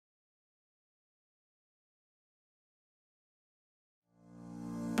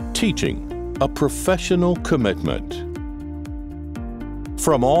Teaching, a professional commitment.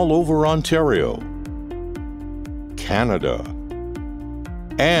 From all over Ontario, Canada,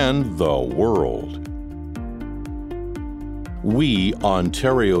 and the world, we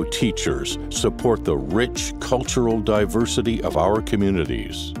Ontario teachers support the rich cultural diversity of our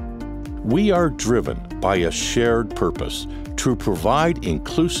communities. We are driven by a shared purpose to provide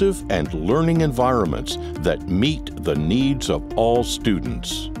inclusive and learning environments that meet the needs of all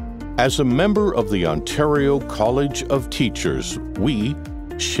students. As a member of the Ontario College of Teachers, we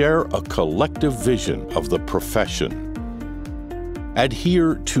share a collective vision of the profession,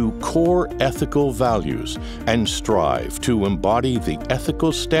 adhere to core ethical values, and strive to embody the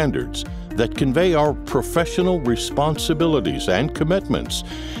ethical standards that convey our professional responsibilities and commitments,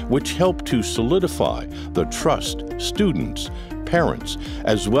 which help to solidify the trust students, parents,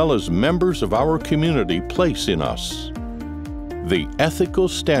 as well as members of our community place in us. The ethical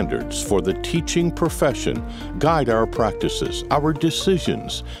standards for the teaching profession guide our practices, our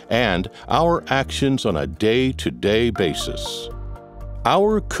decisions, and our actions on a day-to-day basis.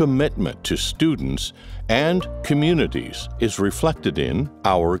 Our commitment to students and communities is reflected in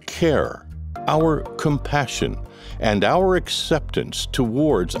our care, our compassion, and our acceptance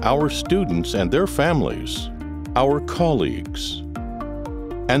towards our students and their families, our colleagues,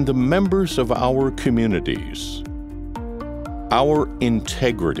 and the members of our communities. Our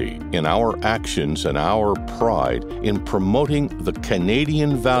integrity in our actions and our pride in promoting the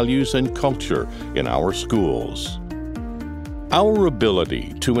Canadian values and culture in our schools. Our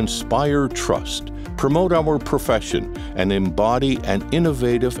ability to inspire trust, promote our profession, and embody an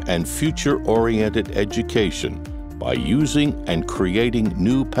innovative and future-oriented education by using and creating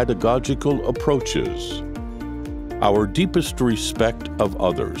new pedagogical approaches. Our deepest respect of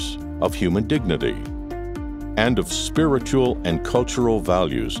others, of human dignity, and of spiritual and cultural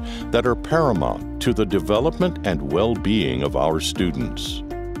values that are paramount to the development and well-being of our students.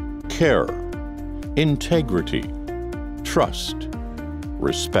 Care, integrity, trust,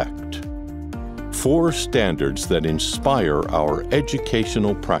 respect. 4 standards that inspire our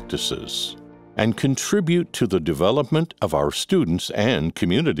educational practices and contribute to the development of our students and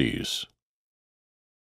communities.